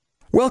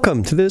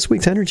Welcome to this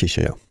week's Energy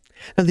Show.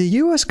 Now, the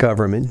U.S.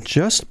 government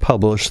just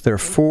published their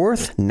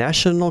fourth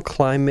National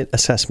Climate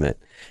Assessment.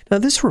 Now,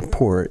 this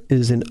report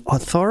is an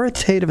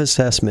authoritative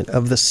assessment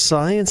of the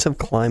science of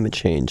climate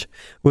change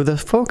with a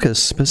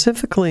focus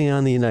specifically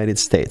on the United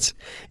States.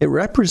 It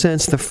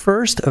represents the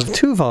first of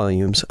two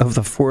volumes of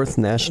the fourth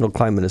National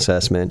Climate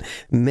Assessment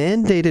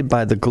mandated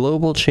by the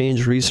Global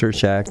Change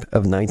Research Act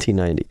of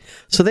 1990.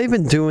 So they've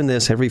been doing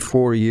this every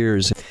 4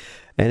 years.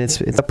 And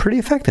it's pretty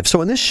effective.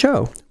 So in this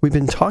show, we've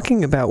been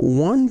talking about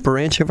one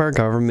branch of our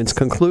government's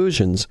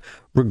conclusions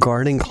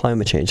regarding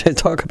climate change. I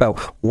talk about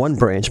one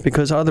branch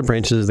because other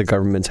branches of the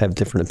government have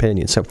different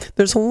opinions. So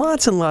there's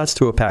lots and lots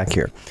to unpack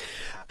here.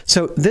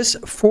 So this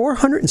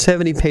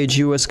 470-page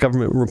U.S.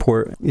 government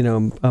report,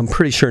 I'm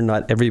pretty sure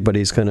not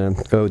everybody's going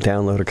to go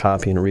download a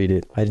copy and read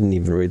it. I didn't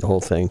even read the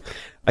whole thing.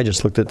 I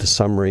just looked at the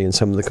summary and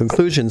some of the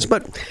conclusions.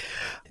 But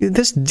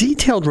this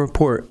detailed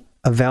report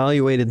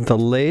evaluated the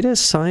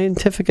latest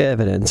scientific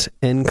evidence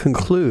and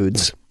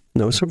concludes,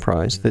 no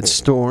surprise, that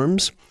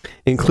storms,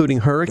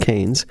 including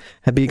hurricanes,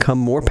 have become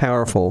more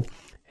powerful.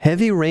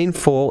 Heavy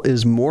rainfall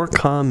is more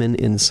common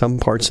in some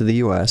parts of the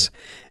U.S.,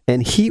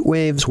 and heat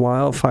waves,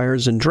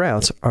 wildfires, and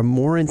droughts are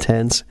more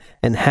intense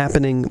and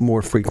happening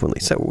more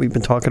frequently. So we've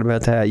been talking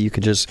about that. You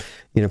could just,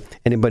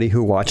 anybody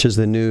who watches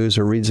the news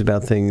or reads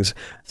about things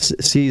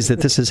sees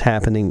that this is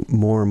happening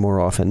more and more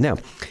often. Now,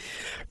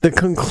 the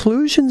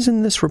conclusions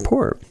in this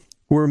report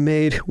were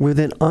made with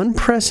an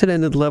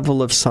unprecedented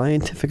level of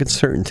scientific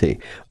uncertainty,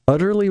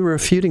 utterly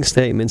refuting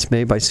statements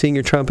made by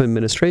senior Trump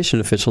administration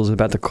officials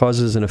about the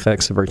causes and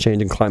effects of our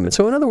changing climate.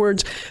 So in other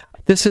words,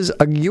 this is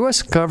a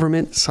U.S.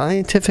 government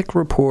scientific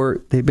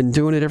report. They've been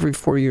doing it every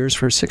 4 years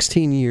for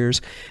 16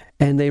 years,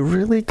 and they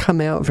really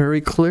come out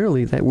very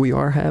clearly that we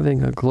are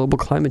having a global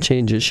climate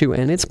change issue,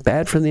 and it's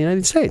bad for the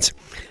United States.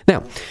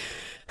 Now,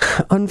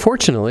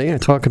 unfortunately, I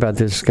talk about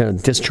this kind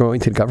of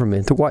disjointed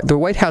government. The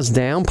White House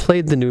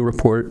downplayed the new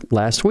report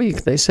last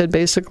week. They said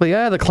basically,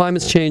 the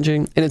climate's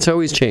changing, and it's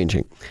always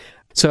changing.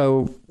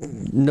 So,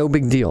 no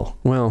big deal.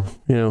 Well,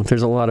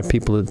 there's a lot of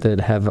people that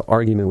have an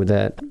argument with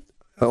that.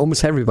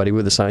 Almost everybody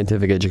with a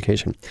scientific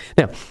education.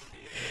 Now,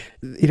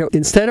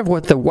 instead of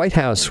what the White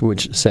House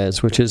which is,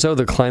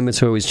 the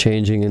climate's always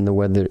changing and the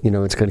weather,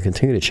 it's going to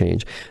continue to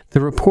change,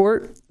 the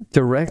report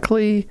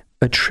directly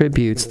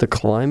attributes the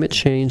climate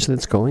change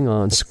that's going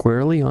on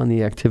squarely on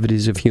the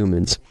activities of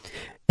humans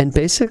and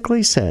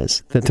basically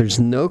says that there's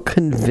no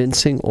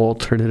convincing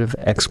alternative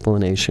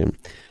explanation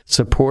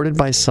supported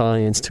by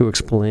science to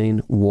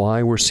explain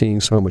why we're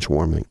seeing so much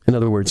warming. In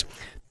other words,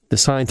 the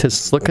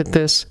scientists look at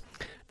this,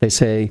 they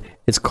say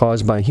it's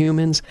caused by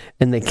humans,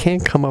 and they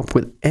can't come up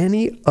with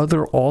any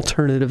other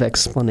alternative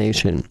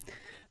explanation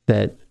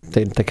that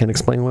they can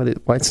explain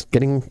why it's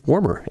getting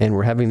warmer and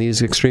we're having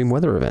these extreme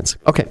weather events.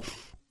 Okay.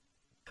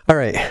 All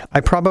right,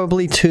 I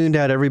probably tuned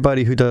out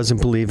everybody who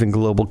doesn't believe in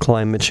global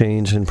climate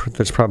change, and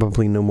there's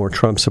probably no more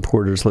Trump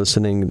supporters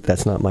listening.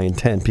 That's not my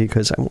intent,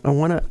 because I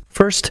want to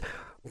first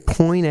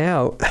point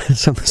out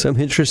some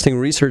interesting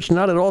research,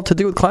 not at all to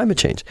do with climate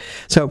change.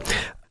 So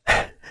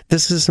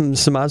this is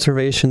some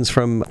observations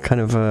from kind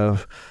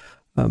of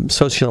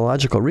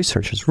sociological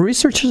researchers.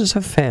 Researchers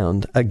have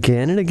found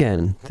again and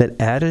again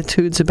that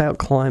attitudes about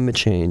climate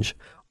change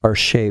are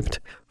shaped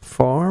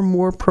far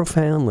more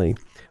profoundly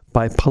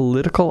by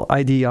political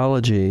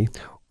ideology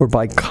or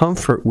by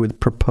comfort with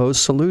proposed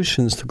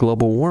solutions to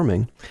global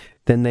warming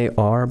than they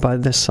are by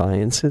the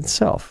science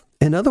itself.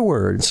 In other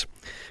words,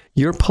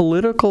 your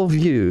political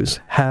views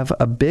have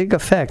a big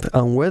effect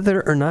on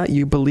whether or not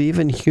you believe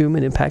in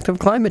human impact of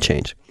climate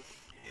change.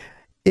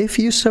 If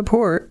you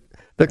support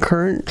the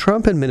current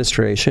Trump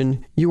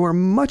administration, you are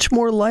much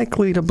more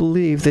likely to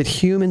believe that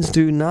humans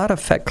do not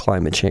affect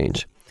climate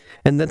change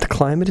and that the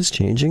climate is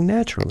changing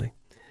naturally.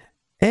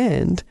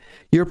 And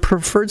your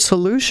preferred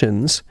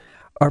solutions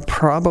are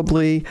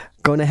probably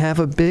going to have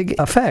a big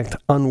effect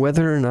on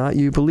whether or not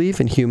you believe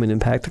in human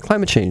impact of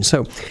climate change.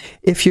 So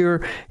if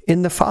you're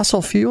in the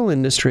fossil fuel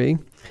industry,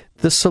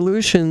 the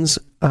solutions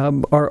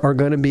are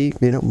going to be,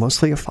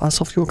 mostly a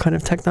fossil fuel kind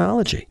of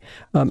technology.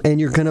 And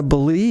you're going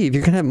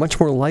to have much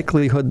more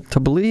likelihood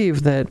to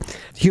believe that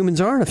humans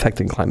aren't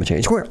affecting climate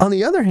change. Where, on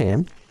the other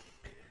hand,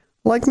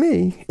 like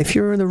me, if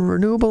you're in the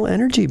renewable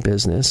energy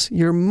business,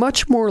 you're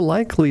much more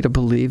likely to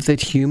believe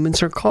that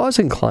humans are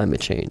causing climate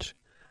change.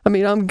 I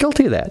mean, I'm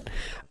guilty of that.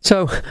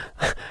 So,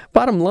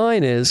 bottom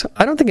line is,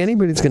 I don't think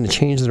anybody's going to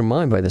change their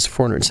mind by this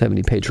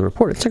 470-page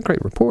report. It's a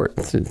great report.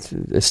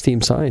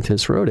 Esteemed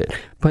scientists wrote it.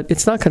 But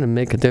it's not going to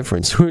make a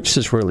difference, which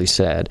is really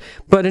sad.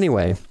 But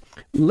anyway,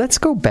 let's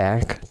go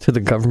back to the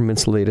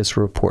government's latest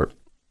report.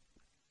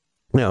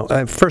 Now,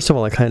 first of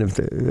all, I kind of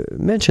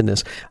mentioned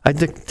this. I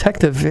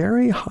detect a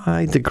very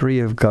high degree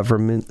of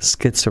government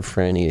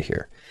schizophrenia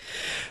here.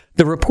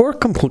 The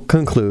report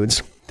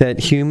concludes that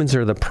humans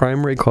are the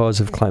primary cause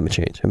of climate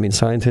change. I mean,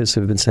 scientists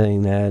have been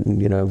saying that,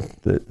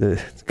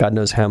 and God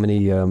knows how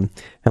many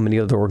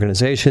other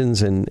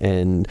organizations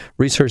and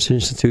research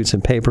institutes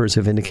and papers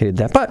have indicated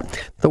that.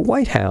 But the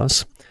White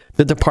House,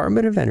 the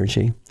Department of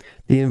Energy,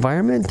 the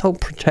Environmental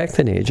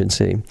Protection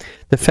Agency,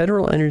 the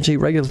Federal Energy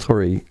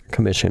Regulatory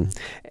Commission,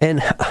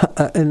 and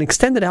an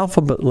extended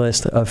alphabet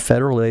list of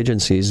federal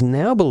agencies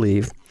now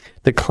believe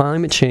that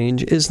climate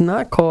change is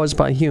not caused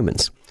by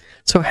humans.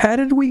 So how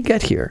did we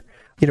get here?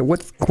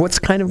 What's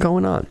kind of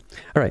going on?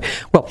 All right.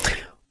 Well,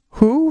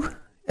 who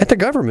at the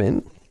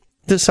government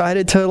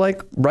decided to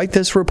write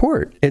this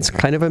report? It's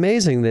kind of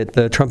amazing that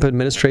the Trump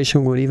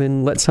administration would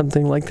even let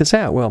something like this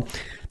out. Well,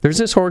 there's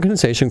this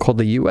organization called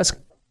the U.S.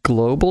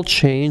 Global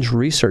Change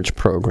Research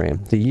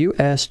Program, the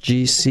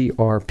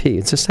USGCRP.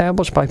 It's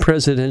established by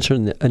presidential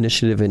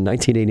initiative in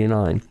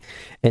 1989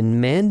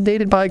 and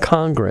mandated by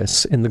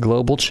Congress in the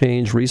Global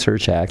Change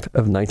Research Act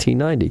of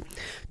 1990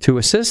 to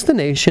assist the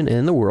nation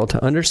and the world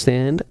to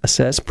understand,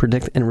 assess,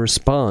 predict, and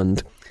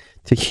respond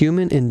to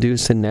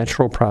human-induced and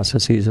natural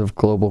processes of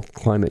global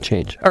climate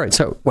change. All right,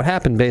 so what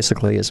happened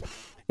basically is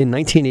in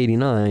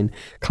 1989,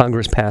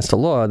 Congress passed a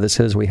law that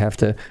says we have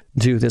to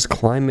do this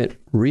climate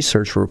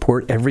research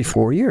report every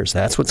 4 years.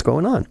 That's what's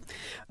going on.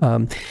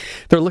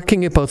 They're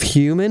looking at both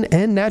human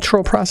and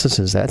natural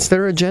processes. That's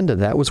their agenda.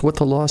 That was what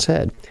the law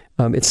said.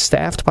 It's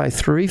staffed by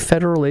 3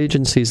 federal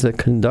agencies that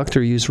conduct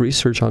or use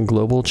research on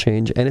global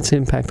change and its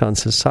impact on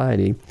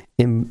society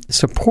in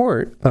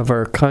support of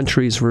our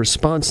country's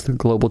response to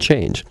global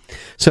change.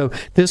 So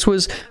this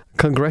was a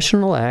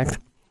congressional act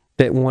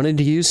that wanted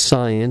to use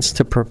science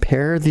to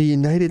prepare the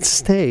United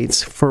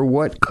States for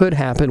what could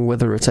happen,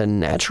 whether it's a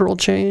natural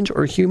change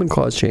or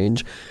human-caused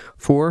change,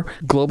 for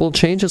global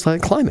changes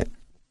like climate.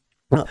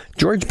 Well,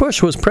 George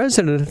Bush was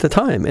president at the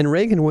time, and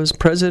Reagan was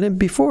president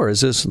before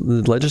as this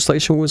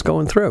legislation was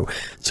going through.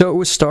 So it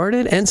was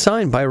started and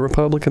signed by a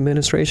Republican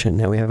administration.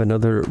 Now we have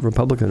another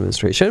Republican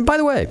administration. And by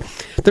the way,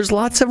 there's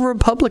lots of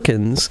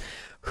Republicans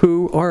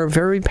who are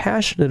very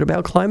passionate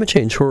about climate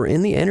change, who are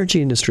in the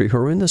energy industry, who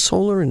are in the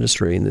solar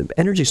industry, in the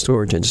energy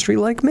storage industry,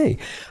 like me.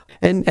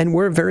 And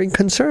we're very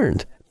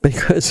concerned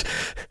because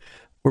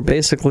we're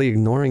basically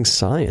ignoring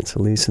science,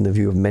 at least in the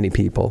view of many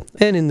people,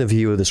 and in the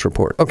view of this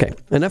report. Okay,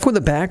 enough with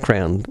the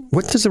background.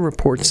 What does the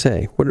report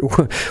say? Where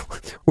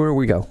do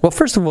we go? Well,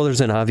 first of all,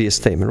 there's an obvious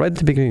statement right at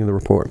the beginning of the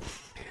report.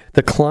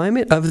 The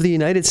climate of the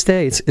United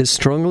States is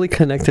strongly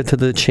connected to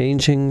the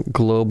changing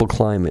global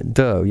climate.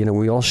 Duh,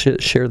 we all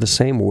share the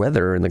same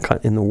weather in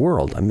the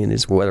world. I mean,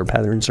 these weather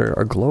patterns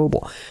are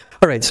global.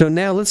 All right, so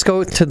now let's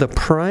go to the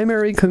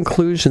primary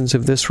conclusions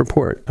of this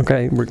report.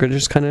 Okay, we're going to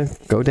just kind of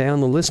go down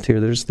the list here.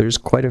 There's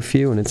quite a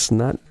few, and it's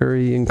not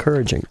very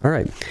encouraging. All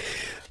right.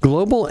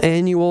 Global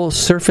annual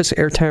surface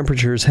air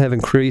temperatures have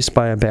increased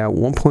by about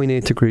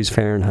 1.8 degrees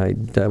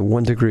Fahrenheit,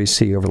 1 degree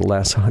C over the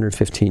last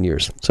 115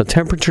 years. So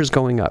temperatures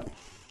going up.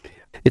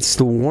 It's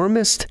the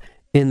warmest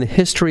in the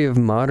history of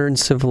modern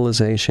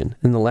civilization.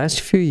 In the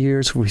last few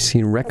years, we've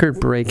seen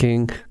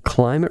record-breaking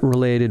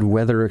climate-related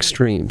weather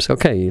extremes.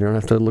 Okay, you don't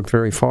have to look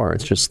very far.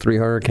 It's just 3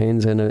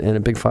 hurricanes and a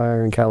big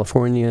fire in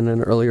California and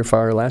an earlier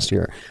fire last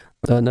year.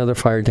 Another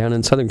fire down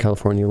in Southern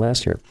California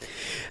last year.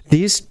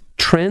 These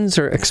trends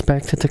are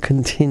expected to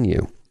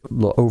continue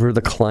over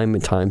the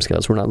climate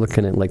timescales. We're not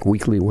looking at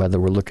weekly weather.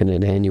 We're looking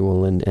at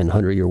annual and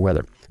 100-year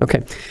weather.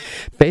 Okay.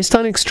 Based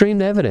on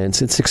extreme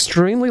evidence, it's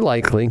extremely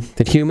likely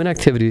that human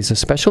activities,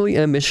 especially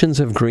emissions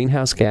of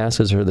greenhouse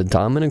gases, are the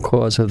dominant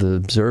cause of the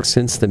observed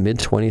since the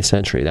mid-20th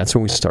century. That's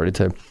when we started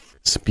to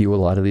spew a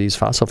lot of these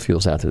fossil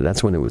fuels out there.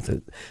 That's when it was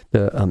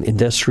the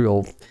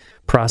industrial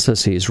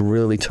processes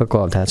really took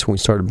off. That's when we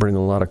started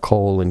bringing a lot of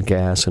coal and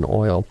gas and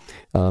oil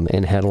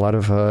and had a lot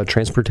of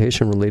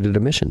transportation-related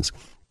emissions.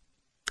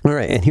 All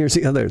right, and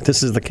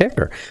this is the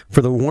kicker.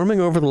 For the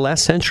warming over the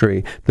last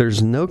century,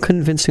 there's no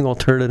convincing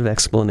alternative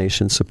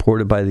explanation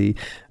supported by the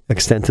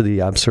extent of the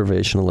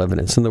observational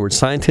evidence. In other words,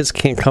 scientists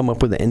can't come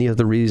up with any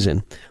other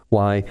reason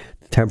why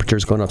the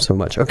temperature's gone up so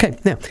much. Okay,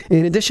 now,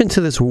 in addition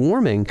to this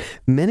warming,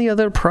 many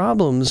other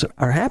problems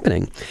are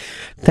happening.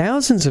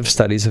 Thousands of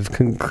studies have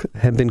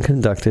been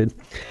conducted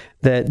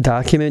that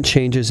document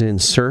changes in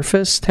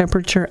surface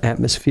temperature,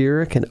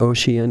 atmospheric, and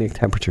oceanic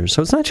temperatures.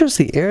 So it's not just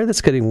the air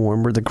that's getting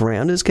warmer, the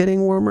ground is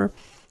getting warmer,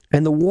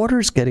 and the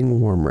water's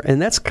getting warmer.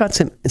 And that's got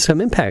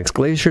some impacts.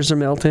 Glaciers are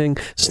melting,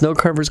 snow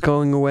cover's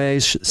going away,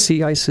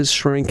 sea ice is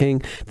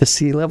shrinking, the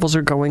sea levels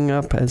are going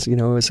up as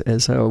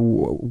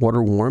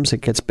water warms,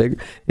 it gets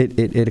big,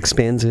 it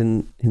expands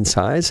in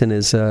size, and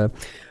as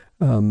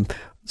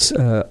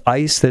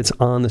ice that's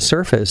on the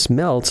surface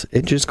melts,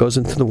 it just goes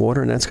into the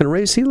water, and that's going to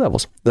raise sea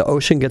levels. The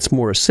ocean gets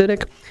more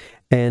acidic,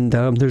 and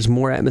there's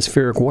more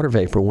atmospheric water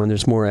vapor. When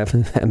there's more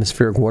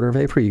atmospheric water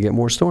vapor, you get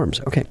more storms.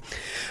 Okay.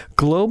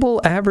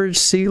 Global average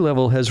sea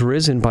level has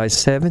risen by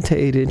 7 to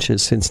 8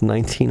 inches since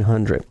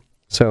 1900.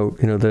 So,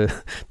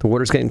 the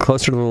water's getting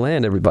closer to the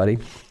land, everybody.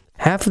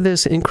 Half of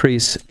this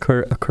increase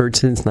occurred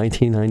since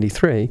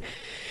 1993.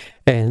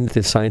 And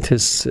the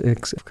scientists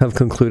have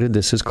concluded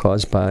this is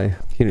caused by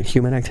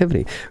human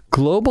activity.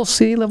 Global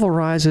sea level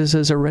rises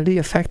has already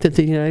affected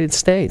the United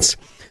States.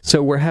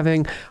 So we're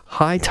having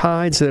high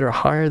tides that are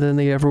higher than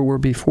they ever were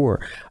before.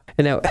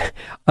 And now,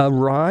 a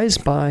rise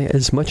by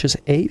as much as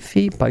 8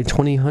 feet by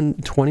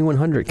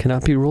 2100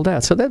 cannot be ruled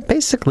out. So that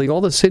basically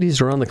all the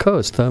cities around the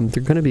coast, they're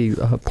going to be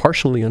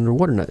partially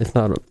underwater, if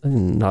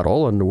not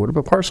all underwater,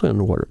 but partially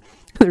underwater.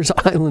 There's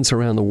islands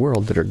around the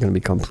world that are going to be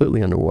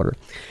completely underwater.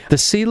 The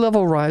sea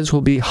level rise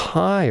will be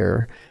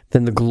higher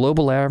than the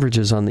global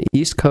averages on the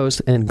East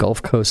Coast and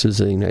Gulf coasts of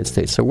the United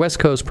States. So West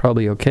Coast,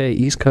 probably okay.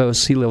 East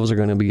Coast, sea levels are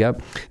going to be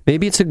up.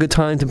 Maybe it's a good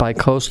time to buy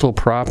coastal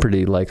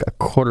property like a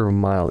quarter of a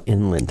mile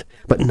inland,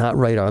 but not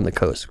right on the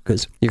coast,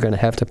 because you're going to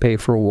have to pay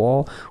for a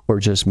wall or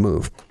just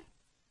move.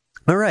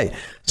 All right,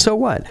 so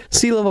what?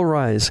 Sea level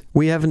rise.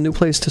 We have a new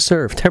place to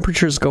surf.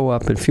 Temperatures go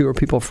up and fewer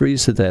people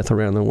freeze to death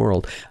around the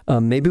world.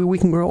 Maybe we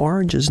can grow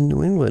oranges in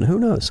New England. Who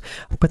knows?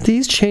 But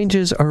these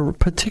changes are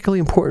particularly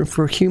important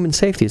for human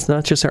safety. It's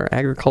not just our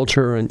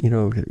agriculture and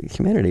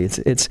humanity.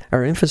 It's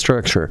our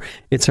infrastructure.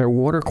 It's our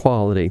water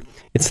quality.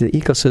 It's the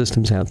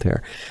ecosystems out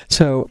there.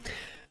 So,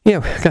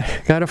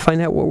 got to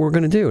find out what we're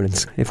going to do.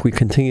 And if we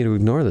continue to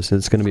ignore this,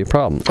 it's going to be a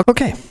problem.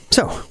 Okay,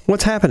 so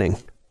what's happening?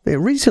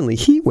 Recently,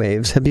 heat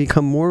waves have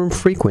become more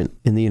infrequent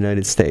in the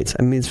United States.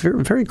 I mean, it's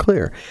very, very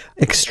clear.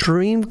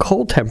 Extreme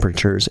cold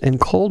temperatures and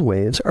cold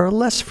waves are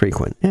less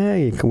frequent.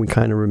 We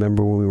kind of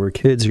remember when we were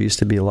kids, there used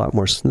to be a lot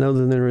more snow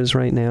than there is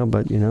right now,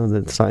 but,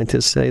 the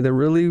scientists say there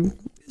really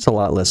is a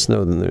lot less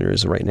snow than there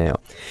is right now.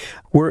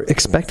 We're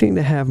expecting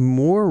to have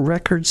more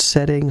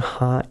record-setting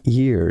hot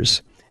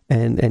years,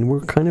 and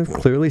we're kind of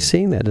clearly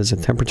seeing that as the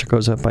temperature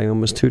goes up by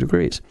almost 2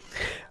 degrees.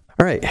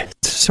 All right,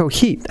 so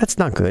heat, that's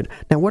not good.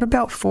 Now, what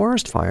about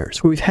forest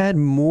fires? We've had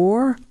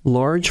more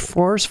large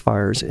forest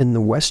fires in the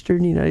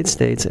western United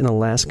States and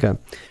Alaska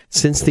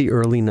since the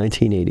early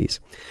 1980s.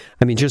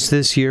 I mean, just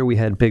this year, we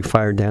had a big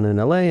fire down in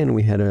LA, and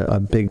we had a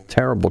big,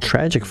 terrible,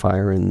 tragic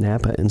fire in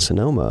Napa and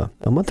Sonoma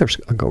a month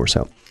ago or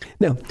so.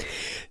 Now,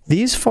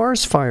 these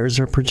forest fires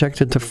are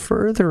projected to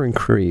further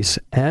increase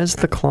as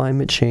the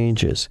climate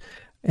changes.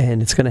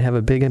 And it's going to have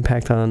a big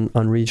impact on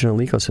regional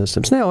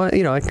ecosystems. Now,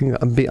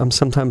 I'm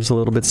sometimes a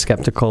little bit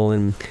skeptical,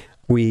 and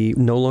we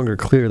no longer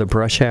clear the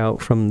brush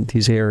out from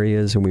these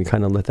areas, and we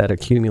kind of let that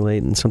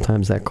accumulate, and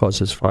sometimes that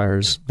causes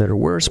fires that are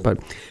worse.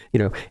 But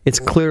it's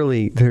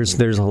clearly there's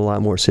a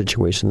lot more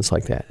situations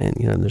like that,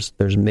 and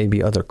there's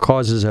maybe other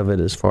causes of it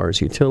as far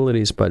as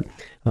utilities, but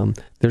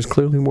there's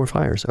clearly more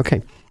fires.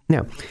 Okay,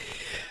 now.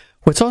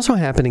 What's also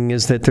happening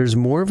is that there's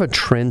more of a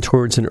trend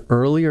towards an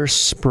earlier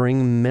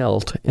spring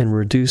melt and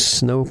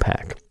reduced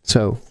snowpack.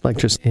 So, like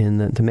just in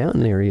the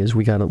mountain areas,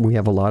 we have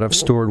a lot of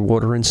stored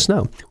water and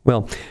snow.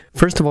 Well,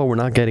 first of all, we're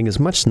not getting as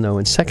much snow,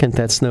 and second,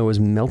 that snow is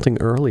melting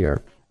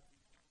earlier.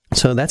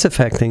 So that's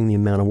affecting the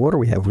amount of water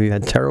we have. We've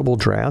had terrible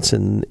droughts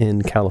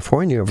in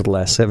California over the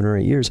last 7 or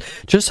 8 years.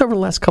 Just over the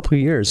last couple of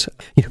years,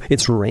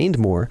 it's rained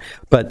more,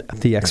 but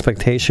the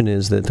expectation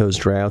is that those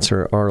droughts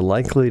are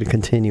likely to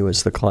continue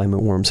as the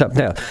climate warms up.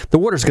 Now, the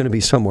water's going to be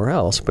somewhere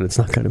else, but it's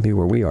not going to be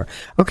where we are.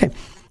 Okay,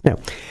 now,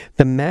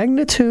 the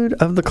magnitude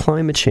of the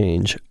climate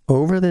change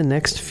over the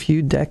next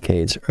few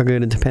decades are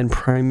going to depend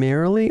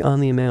primarily on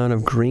the amount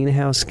of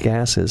greenhouse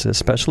gases,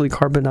 especially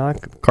carbon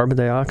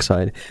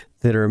dioxide,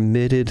 that are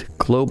emitted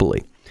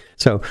globally.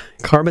 So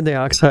carbon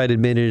dioxide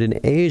emitted in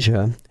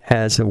Asia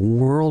has a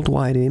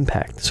worldwide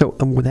impact. So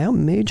without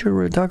major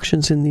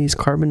reductions in these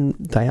carbon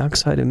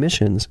dioxide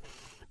emissions,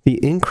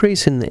 the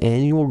increase in the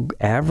annual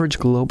average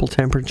global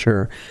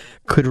temperature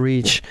could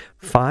reach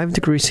 5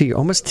 degrees C,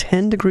 almost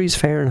 10 degrees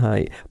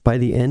Fahrenheit by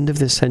the end of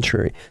this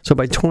century. So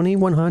by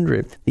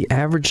 2100, the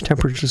average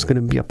temperature is going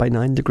to be up by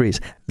 9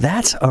 degrees.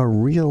 That's a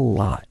real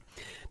lot.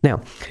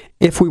 Now,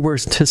 if we were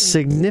to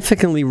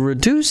significantly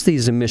reduce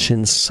these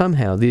emissions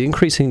somehow, the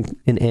increase in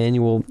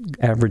annual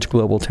average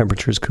global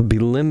temperatures could be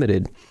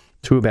limited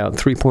to about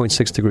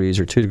 3.6 degrees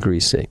or 2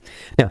 degrees C.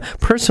 Now,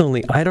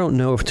 personally, I don't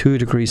know if 2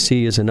 degrees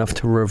C is enough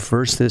to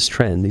reverse this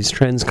trend. These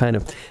trends kind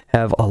of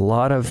have a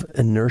lot of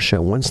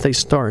inertia. Once they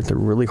start, they're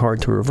really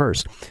hard to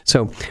reverse.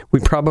 So we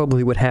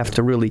probably would have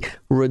to really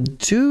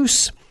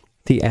reduce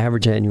the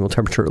average annual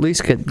temperature, at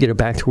least get it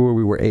back to where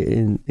we were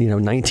in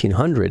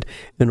 1900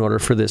 in order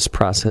for this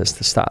process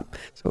to stop.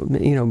 So,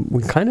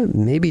 we kind of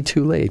may be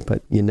too late,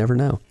 but you never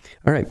know.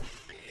 All right.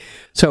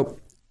 So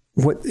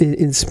what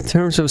in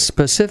terms of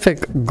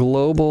specific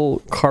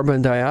global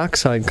carbon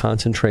dioxide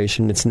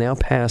concentration, it's now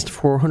past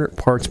 400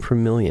 parts per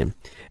million.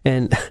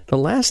 And the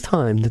last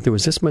time that there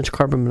was this much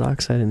carbon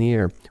monoxide in the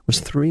air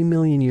was 3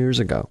 million years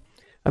ago.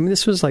 I mean,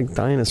 this was like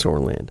dinosaur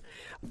land.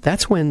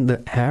 That's when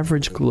the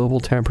average global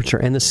temperature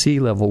and the sea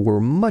level were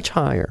much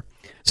higher.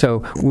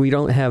 So we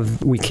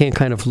can't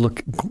kind of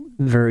look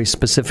very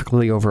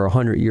specifically over a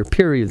 100-year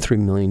period 3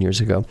 million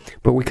years ago.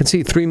 But we can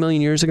see 3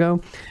 million years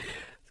ago,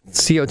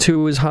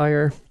 CO2 was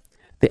higher,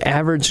 the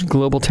average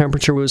global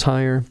temperature was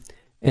higher,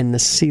 and the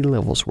sea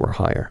levels were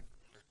higher.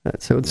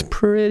 So it's a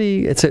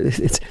pretty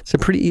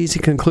easy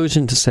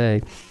conclusion to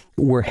say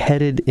we're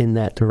headed in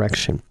that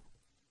direction.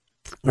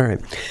 All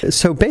right.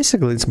 So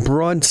basically, it's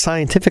broad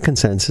scientific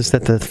consensus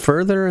that the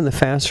further and the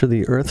faster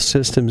the Earth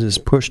systems is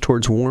pushed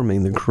towards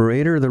warming, the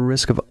greater the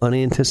risk of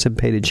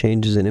unanticipated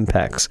changes and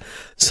impacts,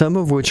 some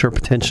of which are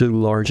potentially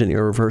large and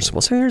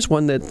irreversible. So here's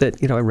one that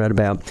I read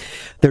about.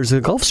 There's a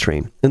Gulf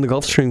Stream, and the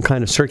Gulf Stream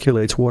kind of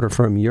circulates water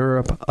from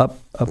Europe up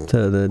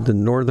to the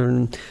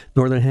northern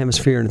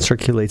hemisphere, and it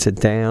circulates it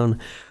down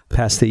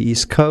past the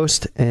East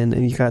Coast,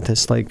 and you got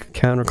this like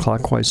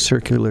counterclockwise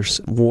circular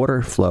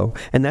water flow,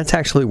 and that's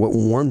actually what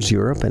warms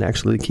Europe and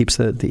actually keeps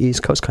the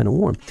East Coast kind of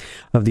warm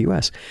of the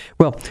U.S.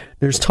 Well,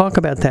 there's talk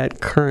about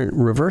that current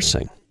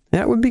reversing.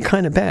 That would be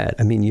kind of bad.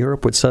 I mean,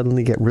 Europe would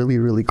suddenly get really,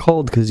 really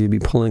cold because you'd be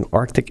pulling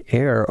Arctic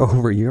air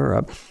over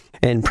Europe.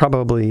 And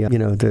probably, I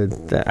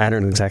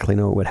don't exactly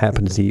know what would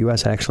happen to the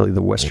U.S. Actually,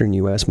 the western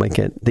U.S. might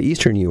get the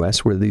eastern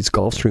U.S., where these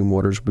Gulf Stream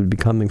waters would be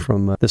coming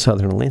from the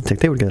southern Atlantic.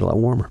 They would get a lot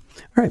warmer.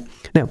 All right.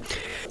 Now,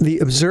 the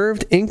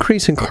observed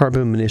increase in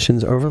carbon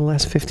emissions over the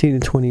last 15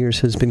 to 20 years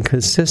has been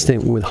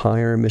consistent with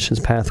higher emissions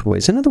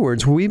pathways. In other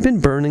words, we've been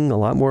burning a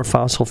lot more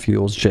fossil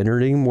fuels,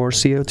 generating more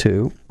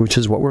CO2, which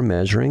is what we're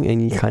measuring,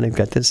 and you kind of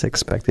get this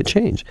expected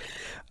change.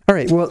 All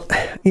right. Well,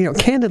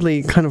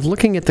 candidly, kind of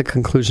looking at the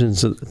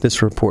conclusions of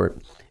this report,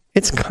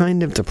 it's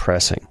kind of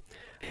depressing.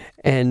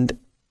 And,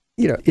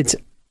 it's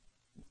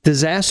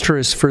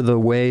disastrous for the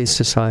way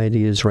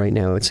society is right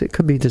now. It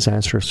could be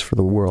disastrous for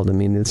the world. I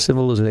mean, the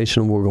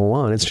civilization will go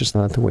on. It's just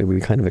not the way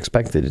we kind of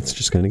expected. It's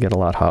just going to get a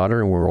lot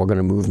hotter, and we're all going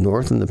to move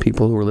north, and the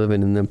people who are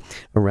living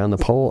around the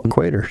pole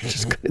equator,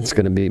 it's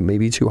going to be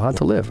maybe too hot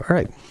to live. All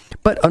right.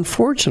 But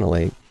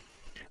unfortunately,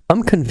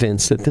 I'm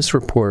convinced that this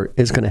report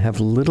is going to have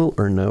little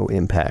or no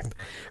impact.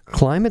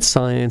 Climate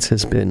science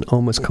has been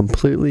almost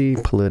completely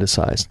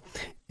politicized.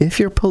 If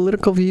your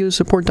political views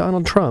support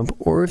Donald Trump,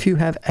 or if you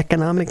have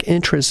economic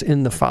interests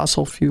in the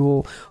fossil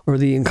fuel or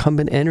the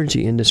incumbent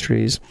energy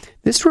industries,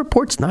 this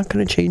report's not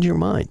going to change your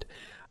mind.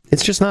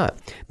 It's just not.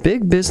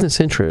 Big business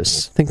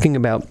interests thinking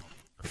about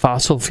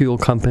fossil fuel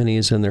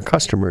companies and their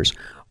customers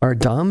are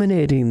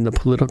dominating the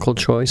political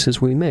choices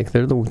we make.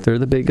 They're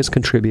the biggest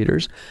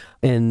contributors,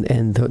 and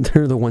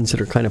they're the ones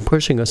that are kind of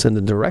pushing us in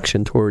the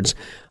direction towards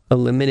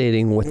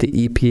eliminating what the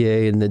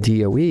EPA and the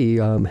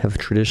DOE have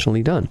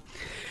traditionally done.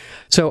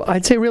 So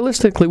I'd say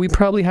realistically, we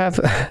probably have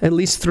at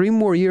least 3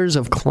 more years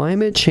of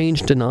climate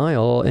change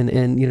denial.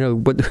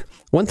 But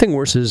one thing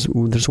worse is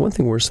there's one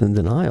thing worse than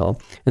denial,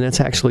 and that's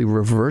actually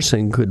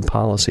reversing good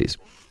policies.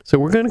 So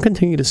we're going to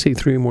continue to see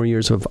 3 more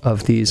years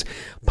of these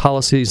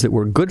policies that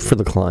were good for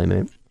the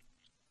climate.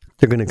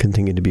 They're going to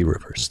continue to be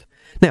reversed.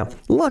 Now,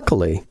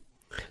 luckily,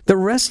 the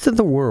rest of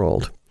the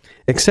world,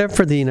 except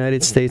for the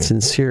United States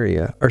and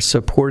Syria, are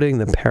supporting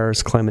the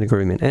Paris Climate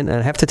Agreement. And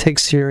I have to take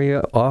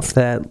Syria off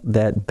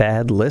that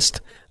bad list,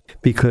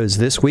 because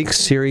this week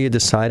Syria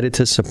decided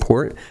to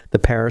support the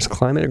Paris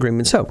Climate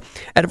Agreement. So,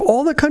 out of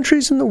all the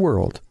countries in the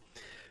world,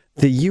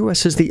 the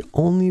U.S. is the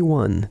only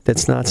one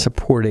that's not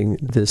supporting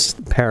this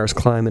Paris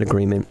Climate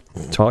Agreement,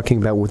 talking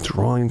about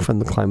withdrawing from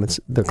the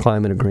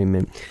climate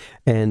agreement.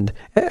 And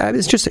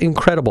it's just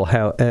incredible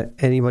how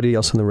anybody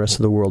else in the rest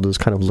of the world is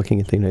kind of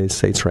looking at the United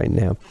States right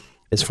now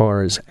as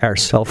far as our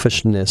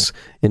selfishness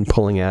in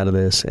pulling out of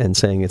this and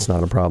saying it's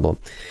not a problem.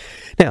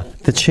 Now,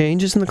 the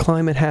changes in the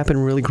climate happen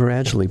really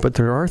gradually, but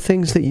there are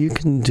things that you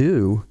can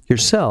do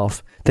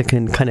yourself that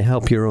can kind of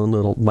help your own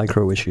little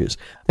micro issues.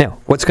 Now,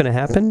 what's going to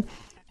happen?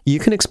 You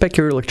can expect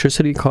your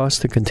electricity costs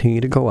to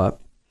continue to go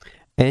up,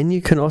 and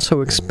you can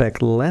also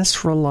expect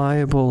less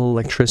reliable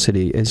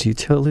electricity as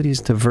utilities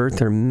divert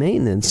their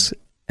maintenance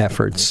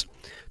efforts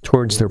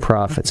towards their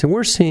profits. And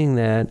we're seeing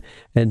that,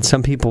 and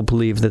some people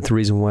believe that the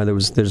reason why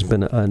there's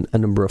been a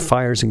number of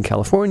fires in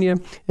California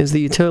is the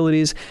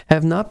utilities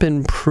have not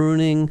been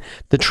pruning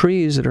the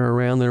trees that are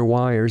around their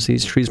wires.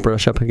 These trees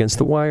brush up against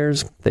the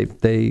wires,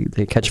 they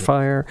catch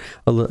fire,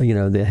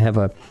 they have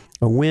a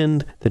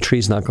wind, the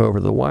trees knock over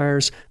the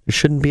wires. There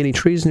shouldn't be any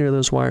trees near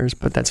those wires,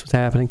 but that's what's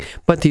happening.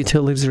 But the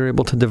utilities are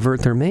able to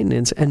divert their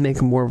maintenance and make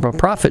more of a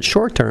profit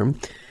short term,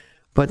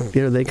 but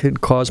they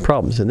could cause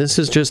problems. And this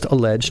is just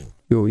alleged.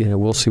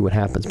 We'll see what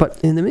happens. But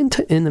in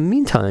the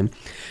meantime,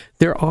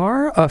 there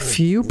are a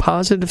few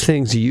positive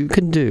things you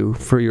can do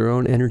for your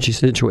own energy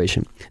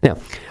situation. Now,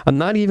 I'm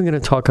not even going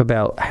to talk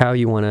about how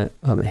you want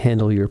to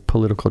handle your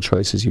political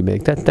choices you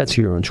make. That's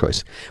your own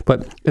choice.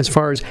 But as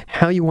far as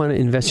how you want to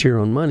invest your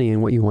own money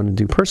and what you want to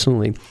do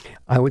personally,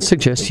 I would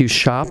suggest you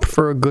shop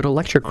for a good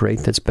electric rate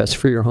that's best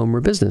for your home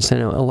or business.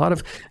 And a lot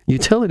of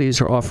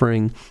utilities are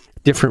offering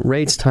different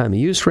rates, time of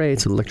use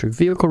rates, electric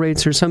vehicle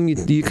rates, or some.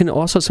 You can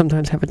also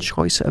sometimes have a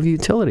choice of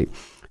utility.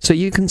 So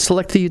you can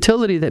select the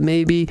utility that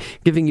may be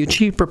giving you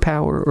cheaper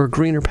power or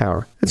greener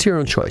power. That's your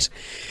own choice.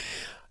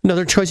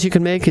 Another choice you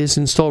can make is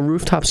install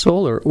rooftop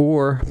solar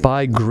or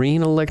buy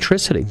green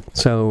electricity.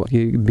 So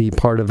you can be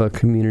part of a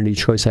community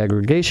choice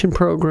aggregation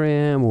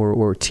program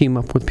or team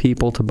up with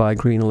people to buy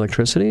green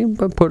electricity,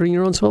 but put in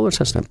your own solar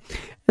system.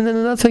 And then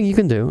another thing you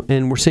can do,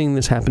 and we're seeing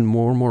this happen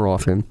more and more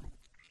often,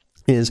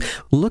 is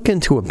look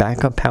into a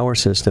backup power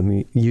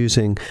system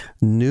using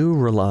new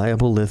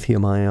reliable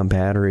lithium-ion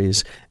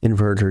batteries,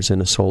 inverters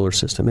in a solar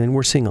system. And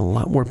we're seeing a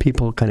lot more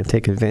people kind of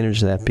take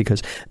advantage of that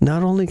because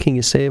not only can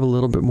you save a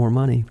little bit more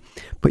money,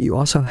 but you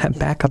also have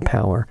backup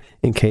power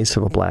in case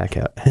of a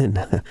blackout. And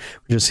we're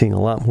just seeing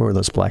a lot more of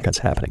those blackouts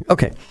happening.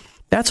 Okay.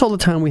 That's all the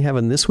time we have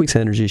on this week's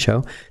Energy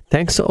Show.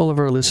 Thanks to all of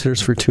our listeners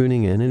for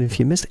tuning in. And if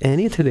you missed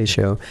any of today's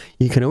show,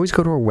 you can always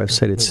go to our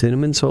website at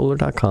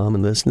cinnamonsolar.com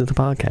and listen to the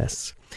podcasts.